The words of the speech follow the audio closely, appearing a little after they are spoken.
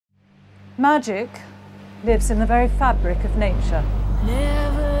Magic lives in the very fabric of nature.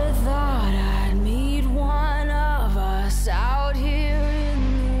 Never thought I'd meet one of us out here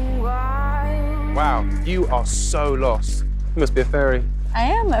in the wild. Wow, you are so lost. You must be a fairy. I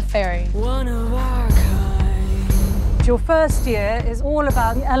am a fairy. One of our kind. Your first year is all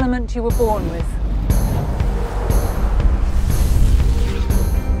about the element you were born with.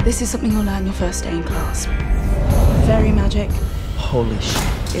 This is something you'll learn your first day in class. Fairy magic. Holy shit.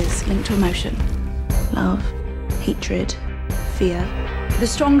 Is linked to emotion. Love, hatred, fear. The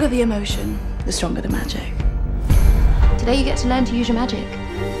stronger the emotion, the stronger the magic. Today you get to learn to use your magic.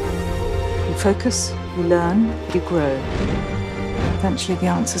 You focus, you learn, you grow. Eventually the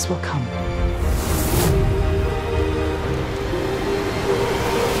answers will come.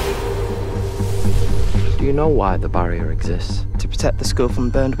 Do you know why the barrier exists? To protect the school from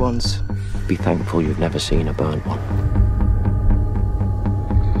burned ones. Be thankful you've never seen a burned one.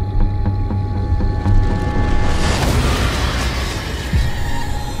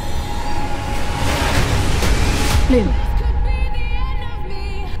 Bloom.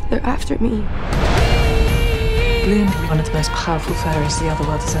 They're after me. Bloom can be one of the most powerful fairies the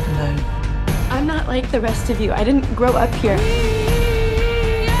Otherworld has ever known. I'm not like the rest of you. I didn't grow up here.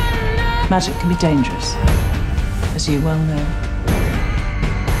 Magic can be dangerous, as you well know.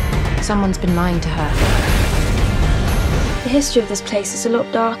 Someone's been lying to her. The history of this place is a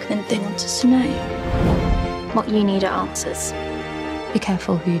lot darker than they want us to know. What you need are answers. Be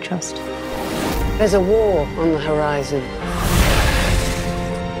careful who you trust. There's a war on the horizon.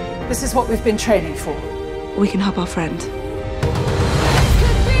 This is what we've been training for. We can help our friend.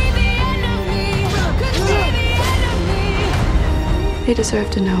 They deserve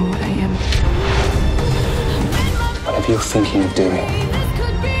to know what I am. Whatever you're thinking of doing,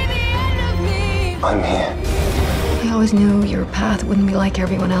 I'm here. I always knew your path wouldn't be like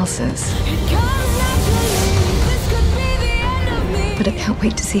everyone else's. But I can't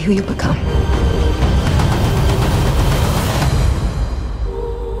wait to see who you become.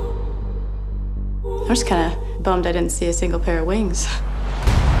 I was kind of bummed I didn't see a single pair of wings.